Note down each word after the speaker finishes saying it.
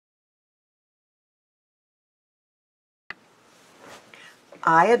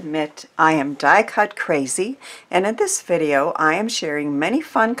I admit I am die cut crazy, and in this video I am sharing many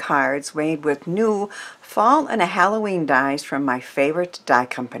fun cards made with new fall and Halloween dies from my favorite die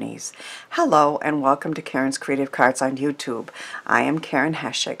companies. Hello and welcome to Karen's Creative Cards on YouTube. I am Karen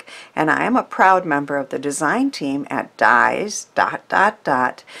Heschig and I am a proud member of the design team at Dies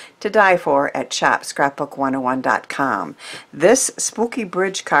to Die For at shopscrapbook101.com. This spooky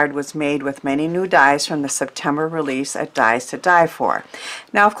bridge card was made with many new dies from the September release at Dies to Die For.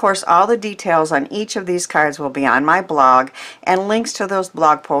 Now, of course, all the details on each of these cards will be on my blog, and links to those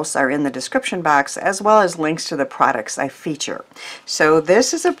blog posts are in the description box, as well as links to the products I feature. So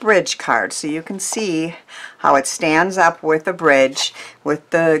this is a bridge card, so you can see how it stands up with the bridge with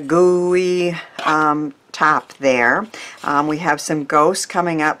the gooey top there. We have some ghosts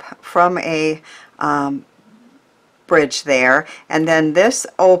coming up from a bridge there, and then this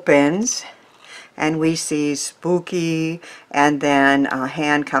opens and we see spooky, and then a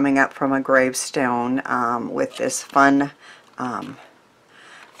hand coming up from a gravestone with this fun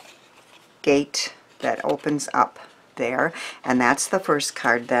gate that opens up there, and that's the first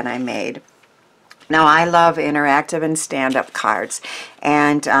card that I made. Now, I love interactive and stand-up cards,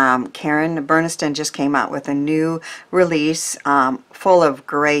 and Karen Burniston just came out with a new release full of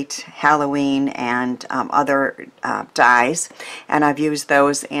great Halloween and other dies, and I've used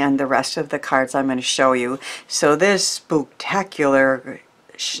those in the rest of the cards I'm going to show you. So this spooktacular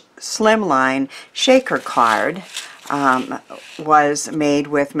slimline shaker card was made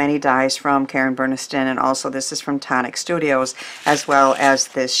with many dies from Karen Burniston, and also this is from Tonic Studios, as well as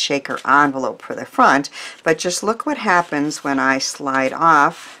this shaker envelope for the front. But just look what happens when I slide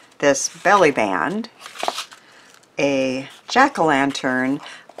off this belly band. A jack-o'-lantern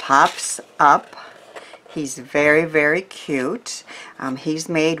pops up. He's very, very cute. He's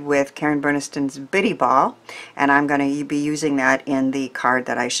made with Karen Burniston's Bitty Ball, and I'm going to be using that in the card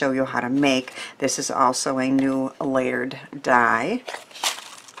that I show you how to make. This is also a new layered die.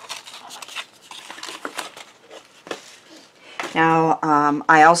 Now,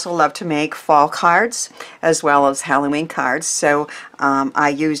 I also love to make fall cards as well as Halloween cards, so I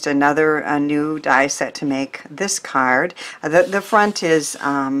used a new die set to make this card. The front is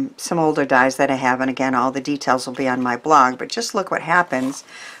some older dies that I have, and again, all the details will be on my blog, but just look what happens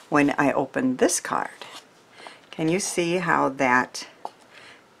when I open this card. Can you see how that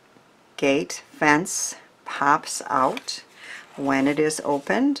gate fence pops out when it is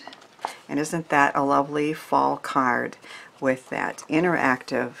opened? And isn't that a lovely fall card with that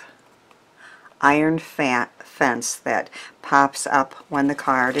interactive iron fence that pops up when the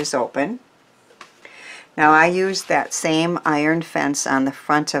card is open? Now, I used that same iron fence on the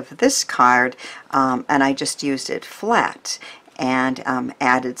front of this card, and I just used it flat and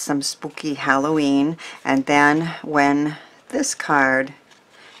added some spooky Halloween. And then when this card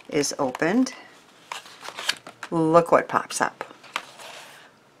is opened, look what pops up.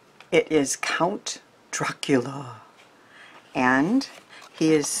 It is Count Dracula. And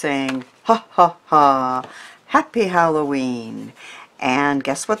he is saying, ha ha ha, happy Halloween. And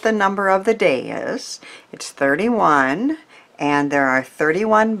guess what the number of the day is? It's 31, and there are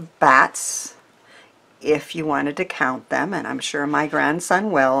 31 bats if you wanted to count them, and I'm sure my grandson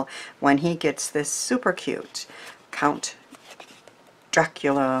will when he gets this super cute Count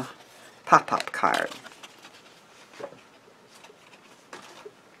Dracula pop-up card.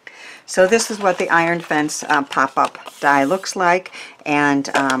 So this is what the iron fence pop-up die looks like, and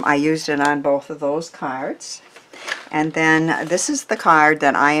I used it on both of those cards. And then this is the card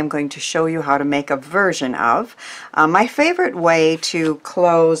that I am going to show you how to make a version of. My favorite way to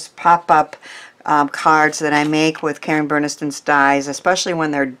close pop-up cards that I make with Karen Burniston's dies, especially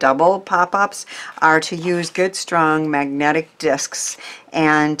when they're double pop-ups, are to use good strong magnetic discs,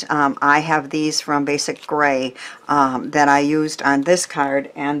 and I have these from Basic Gray that I used on this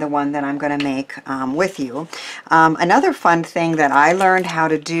card and the one that I'm going to make with you. Another fun thing that I learned how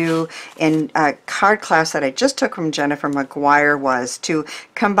to do in a card class that I just took from Jennifer McGuire was to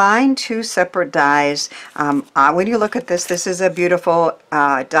combine two separate dies. When you look at this, this is a beautiful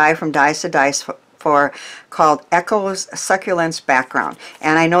die from Dies to Dice for called Echo's Succulents Background,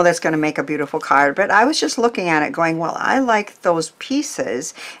 and I know that's going to make a beautiful card, but I was just looking at it going, well, I like those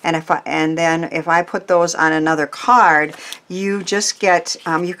pieces, and then if I put those on another card, you just get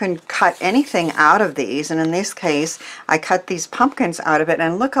you can cut anything out of these, and in this case I cut these pumpkins out of it,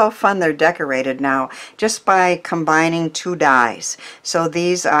 and look how fun they're decorated now just by combining two dies. So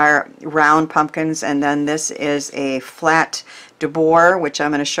these are round pumpkins, and then this is a flat de Boer, which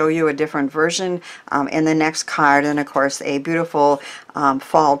I'm going to show you a different version in the next card, and of course a beautiful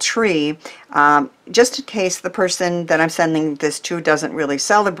fall tree. Just in case the person that I'm sending this to doesn't really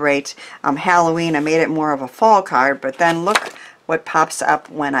celebrate Halloween, I made it more of a fall card, but then look what pops up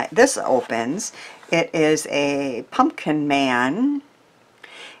when this opens. It is a pumpkin man,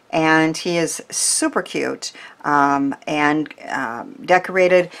 and he is super cute and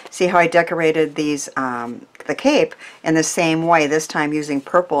decorated. See how I decorated these the cape in the same way, this time using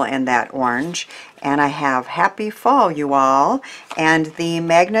purple and that orange. And I have Happy Fall, you all, and the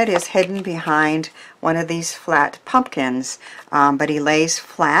magnet is hidden behind one of these flat pumpkins, but he lays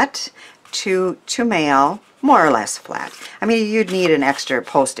flat to mail, more or less flat. I mean, you'd need an extra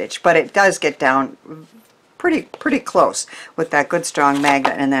postage, but it does get down pretty close with that good strong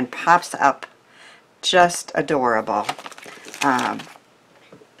magnet, and then pops up just adorable.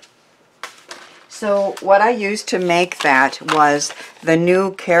 So what I used to make that was the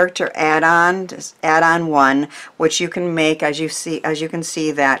new character add-on 1, which you can make, as you can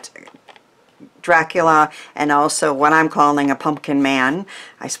see that Dracula, and also what I'm calling a pumpkin man.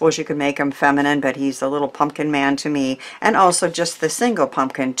 I suppose you could make him feminine, but he's a little pumpkin man to me, and also just the single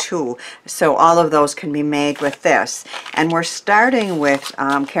pumpkin too. So all of those can be made with this. And we're starting with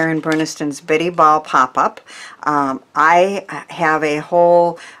Karen Burniston's Bitty Ball pop-up. I have a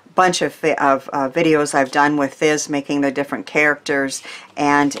whole bunch of videos I've done with this, making the different characters,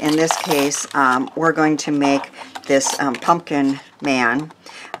 and in this case we're going to make this pumpkin man.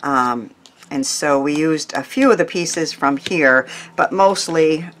 And so we used a few of the pieces from here, but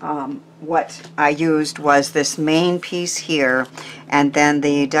mostly what I used was this main piece here, and then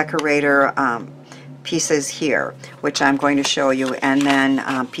the decorator pieces here, which I'm going to show you, and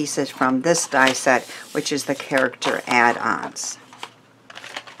then pieces from this die set, which is the character add-ons.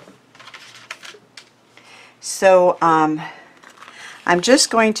 So I'm just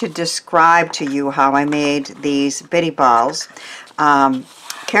going to describe to you how I made these bitty balls.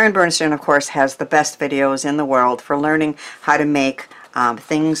 Karen Burniston, of course, has the best videos in the world for learning how to make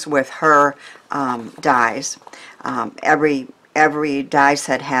things with her dies. Every die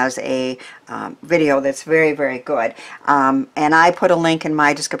set has a video that's very good. And I put a link in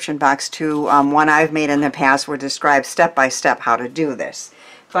my description box to one I've made in the past where it describes step by step how to do this.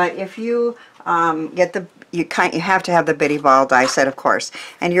 But if you get the you have to have the bitty ball die set, of course,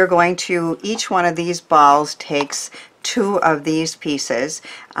 and you're going to, each one of these balls takes 2 of these pieces.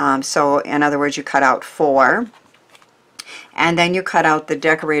 So in other words, you cut out 4, and then you cut out the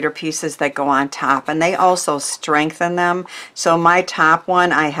decorator pieces that go on top, and they also strengthen them. So my top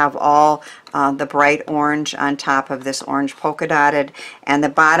one, I have all the bright orange on top of this orange polka dotted, and the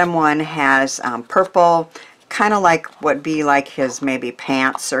bottom one has purple, kind of like would be like his maybe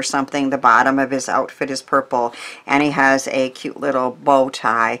pants or something. The bottom of his outfit is purple, and he has a cute little bow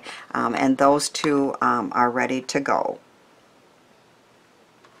tie, and those 2 are ready to go.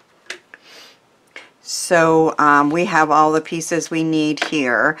 So we have all the pieces we need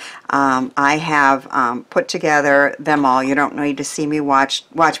here. I have put together them all. You don't need to see me watch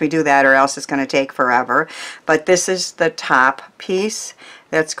me do that, or else it's going to take forever. But this is the top piece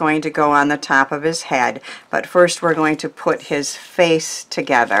that's going to go on the top of his head. But first we're going to put his face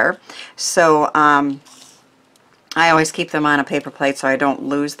together. So I always keep them on a paper plate so I don't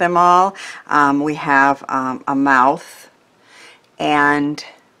lose them all. We have a mouth and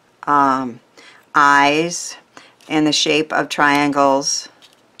eyes in the shape of triangles.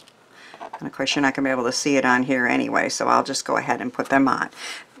 And of course you're not going to be able to see it on here anyway, so I'll just go ahead and put them on.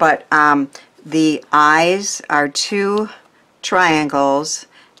 But the eyes are 2 triangles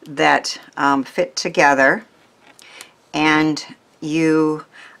that fit together, and you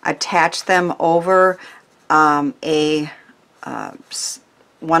attach them over one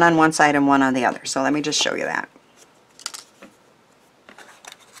on one side and one on the other. So let me just show you that.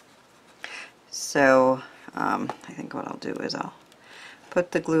 So I think what I'll do is I'll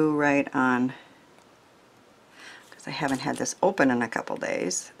put the glue right on, because I haven't had this open in a couple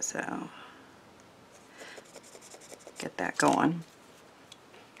days, so get that going.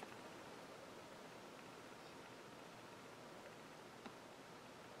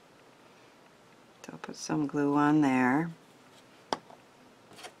 So I'll put some glue on there.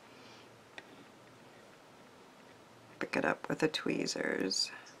 Pick it up with the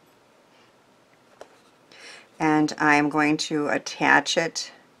tweezers. And I'm going to attach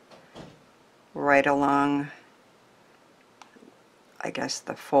it right along, I guess,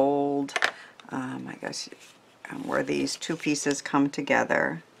 the fold, I guess where these 2 pieces come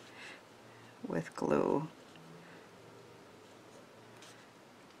together with glue.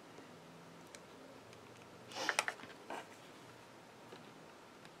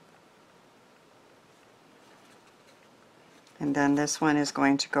 And then this one is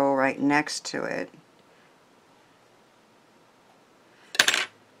going to go right next to it.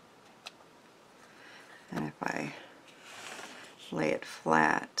 And if I lay it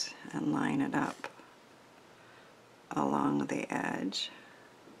flat and line it up along the edge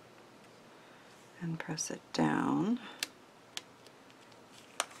and press it down,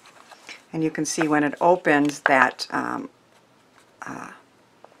 and you can see when it opens that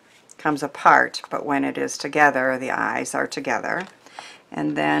comes apart, but when it is together, the eyes are together.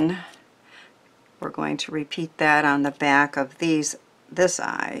 And then we're going to repeat that on the back of these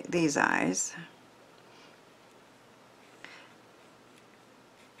eyes.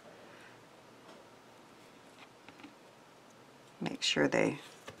 Make sure they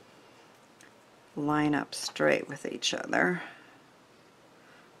line up straight with each other.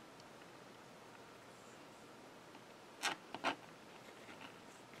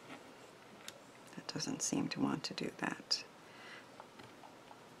 That doesn't seem to want to do that.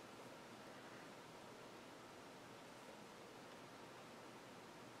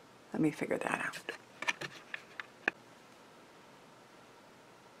 Let me figure that out.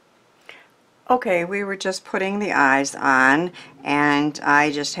 Okay, we were just putting the eyes on, and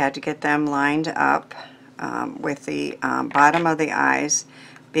I just had to get them lined up with the bottom of the eyes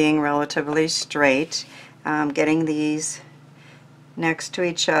being relatively straight, getting these next to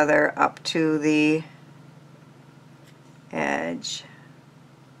each other up to the edge,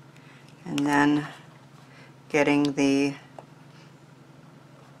 and then getting the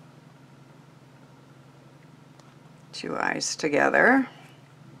two eyes together.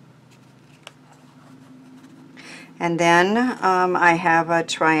 And then I have a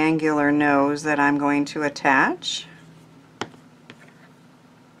triangular nose that I'm going to attach.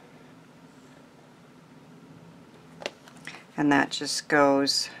 And that just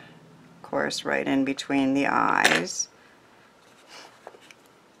goes, of course, right in between the eyes.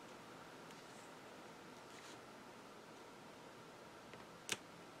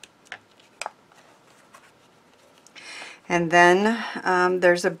 And then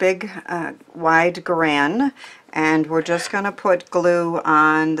there's a big wide grin, and we're just going to put glue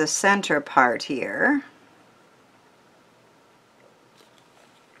on the center part here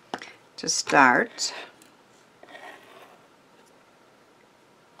to start.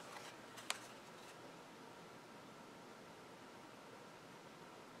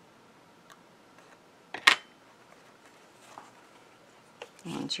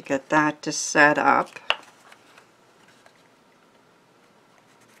 Once you get that to set up,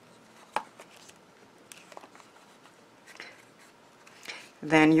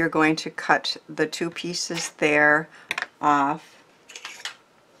 then you're going to cut the two pieces there off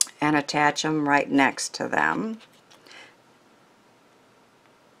and attach them right next to them.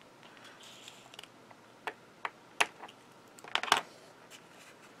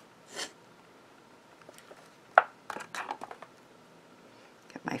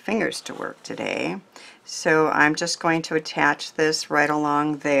 Get my fingers to work today. So I'm just going to attach this right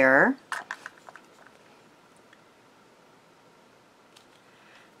along there.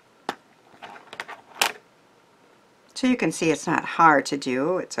 So you can see it's not hard to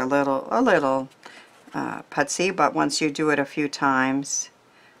do. It's a little putsy, but once you do it a few times,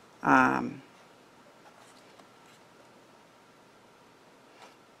 there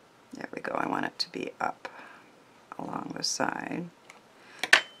we go. I want it to be up along the side.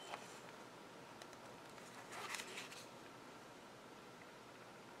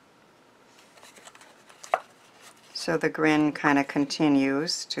 So the grin kind of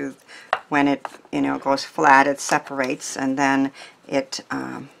continues to, when it goes flat, it separates, and then it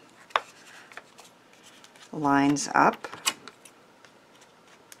lines up.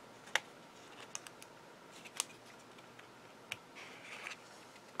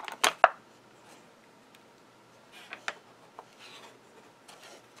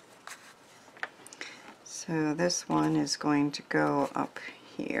 So this one is going to go up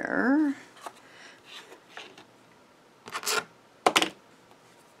here.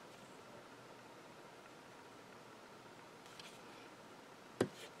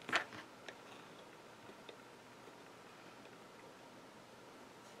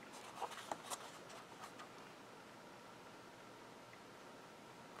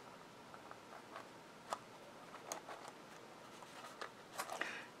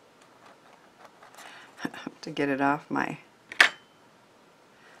 To get it off my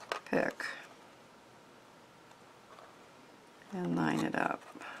pick and line it up.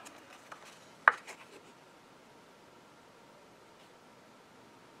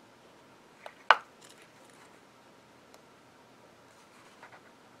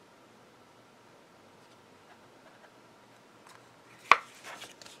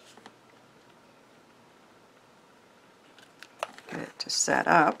 set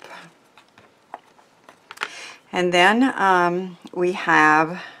up. And then we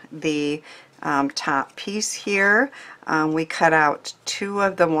have the top piece here. We cut out 2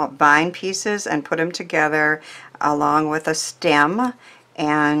 of the vine pieces and put them together along with a stem.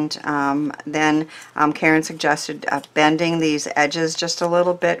 And then Karen suggested bending these edges just a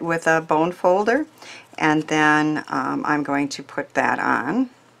little bit with a bone folder. And then I'm going to put that on.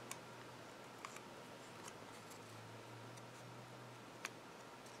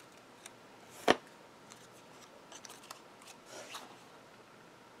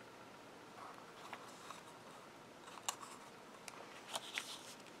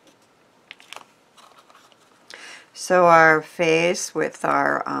 So our face with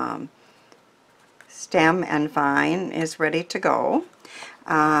our stem and vine is ready to go.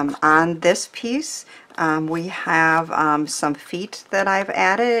 On this piece we have some feet that I've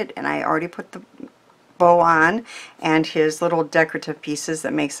added, and I already put the bow on, and his little decorative pieces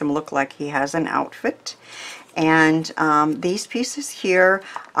that makes him look like he has an outfit. And these pieces here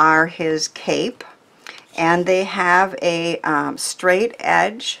are his cape, and they have a straight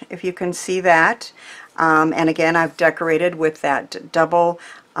edge, if you can see that. And again, I've decorated with that double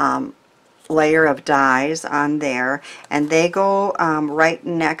layer of dies on there, and they go right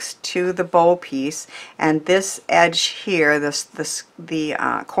next to the bow piece. And this edge here,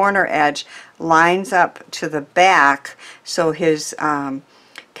 the corner edge, lines up to the back, so his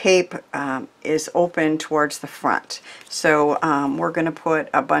cape is open towards the front. So we're going to put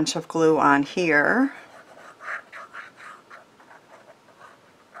a bunch of glue on here.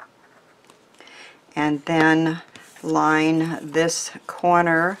 And then line this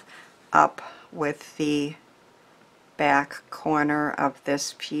corner up with the back corner of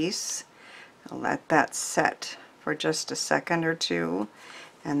this piece. I'll let that set for just a second or two,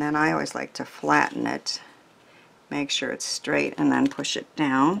 and then I always like to flatten it, make sure it's straight, and then push it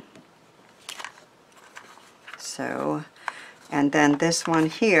down. So, and then this one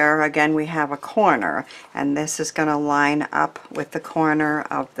here, again, we have a corner, and this is going to line up with the corner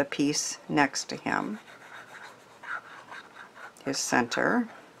of the piece next to him, his center.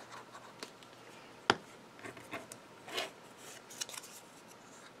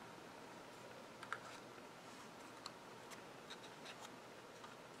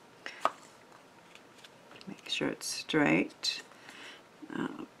 Make sure it's straight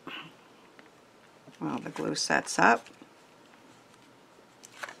while the glue sets up.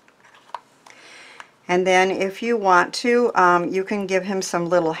 And then if you want to, you can give him some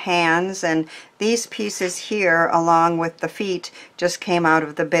little hands, and these pieces here along with the feet just came out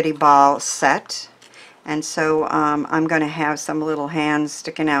of the Bitty Ball set. And so I'm going to have some little hands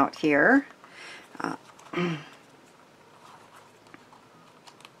sticking out here.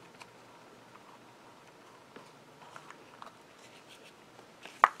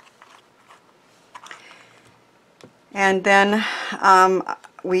 And then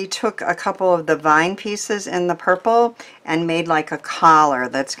we took a couple of the vine pieces in the purple and made like a collar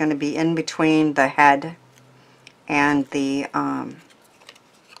that's going to be in between the head and the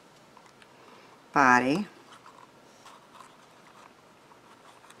body.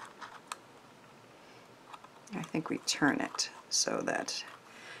 I think we turn it so that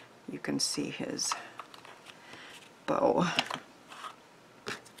you can see his bow.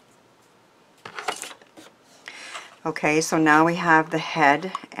 Okay, so now we have the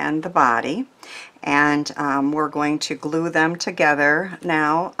head and the body, and we're going to glue them together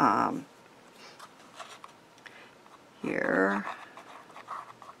now. Here.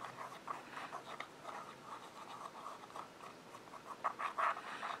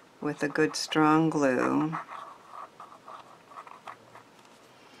 With a good strong glue.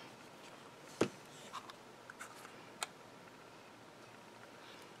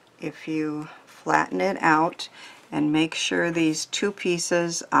 If you flatten it out and make sure these 2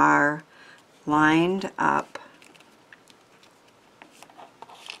 pieces are lined up,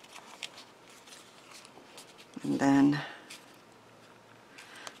 and then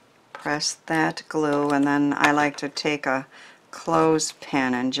press that glue, and then I like to take a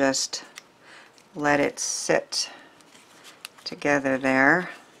clothespin and just let it sit together there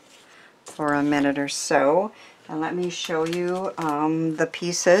for a minute or so. And let me show you the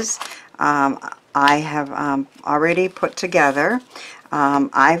pieces I have already put together.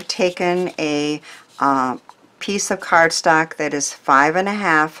 I've taken a piece of cardstock that is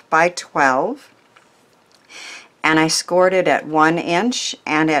 5.5 by 12, and I scored it at 1 inch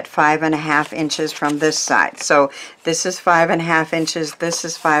and at 5.5 inches from this side. So this is 5.5 inches, this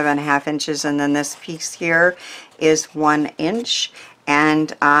is 5.5 inches, and then this piece here is 1 inch.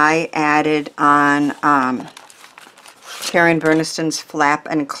 And I added on Karen Burniston's flap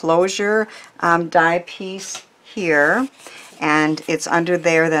enclosure die piece here. And it's under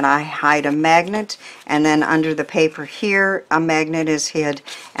there that I hide a magnet, and then under the paper here a magnet is hid,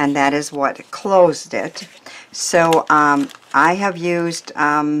 and that is what closed it. So I have used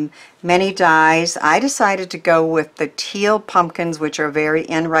many dies. I decided to go with the teal pumpkins, which are very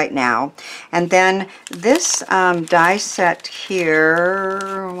in right now. And then this die set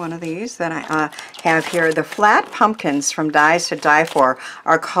here, one of these that I have here, the flat pumpkins from Dies to Die For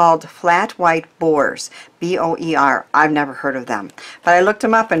are called Flat White Boers, B-O-E-R. I've never heard of them. But I looked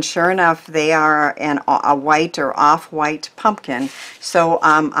them up, and sure enough, they are a white or off-white pumpkin. So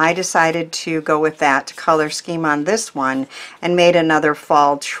I decided to go with that color scheme on this one and made another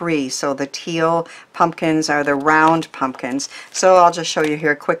fall tree. So the teal pumpkins are the round pumpkins. So I'll just show you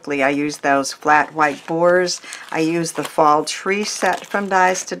here quickly. I used those Flat White Boers. I used the fall tree set from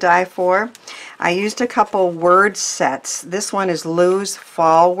Dies to Die For. I used a couple word sets. This one is Lou's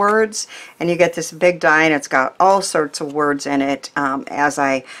Fall Words, and you get this big die, and it's got all sorts of words in it, as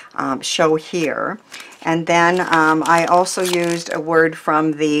I show here. And then I also used a word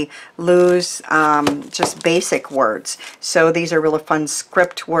from the Lou's just basic words. So these are really fun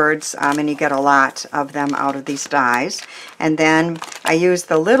script words, and you get a lot of them out of these dies. And then I used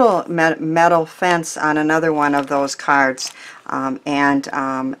the little metal fence on another one of those cards, and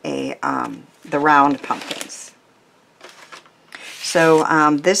the round pumpkins. So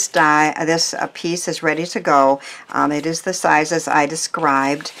this piece is ready to go. It is the sizes I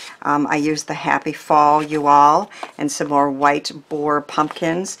described. I used the Happy Fall You All and some more White Boer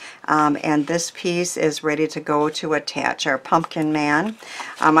pumpkins. And this piece is ready to go to attach our pumpkin man.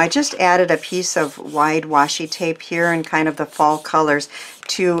 I just added a piece of wide washi tape here in kind of the fall colors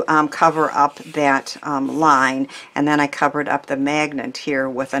to cover up that line. And then I covered up the magnet here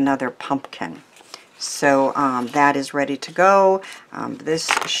with another pumpkin. So that is ready to go. This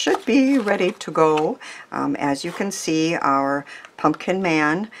should be ready to go. As you can see, our pumpkin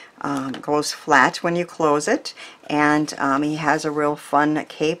man goes flat when you close it, and he has a real fun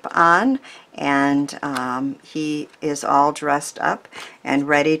cape on, and he is all dressed up and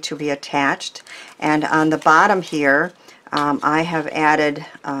ready to be attached. And on the bottom here, I have added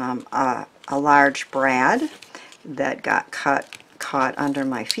a large brad that got caught under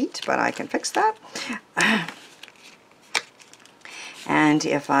my feet, but I can fix that. And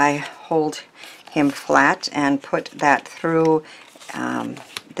if I hold him flat and put that through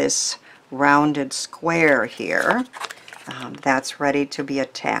this rounded square here, that's ready to be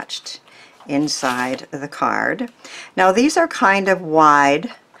attached inside the card. Now these are kind of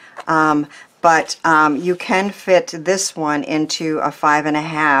wide, but you can fit this one into a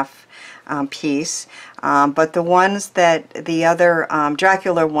 5.5 piece. But the ones that the other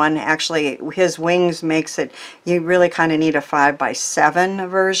Dracula one, actually his wings makes it, you really kind of need a 5x7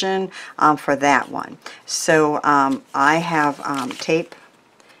 version for that one. So I have tape,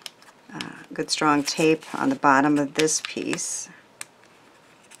 good strong tape on the bottom of this piece.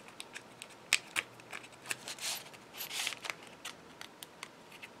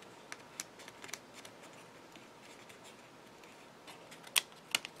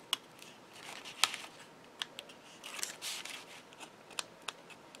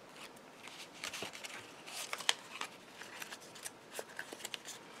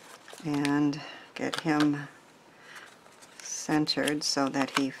 And get him centered so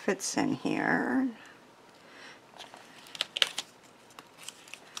that he fits in here.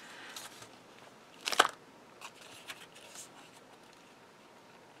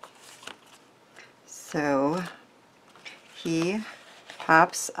 So he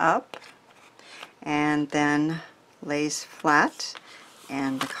pops up and then lays flat,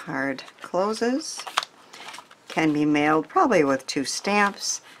 and the card closes. Can be mailed probably with 2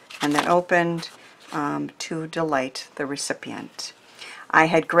 stamps, and then opened to delight the recipient. I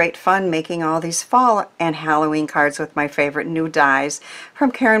had great fun making all these fall and Halloween cards with my favorite new dies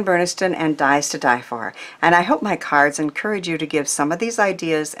from Karen Burniston and Dies to Die For, and I hope my cards encourage you to give some of these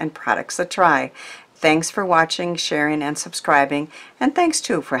ideas and products a try. Thanks for watching, sharing, and subscribing, and thanks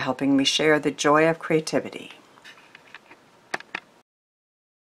too for helping me share the joy of creativity.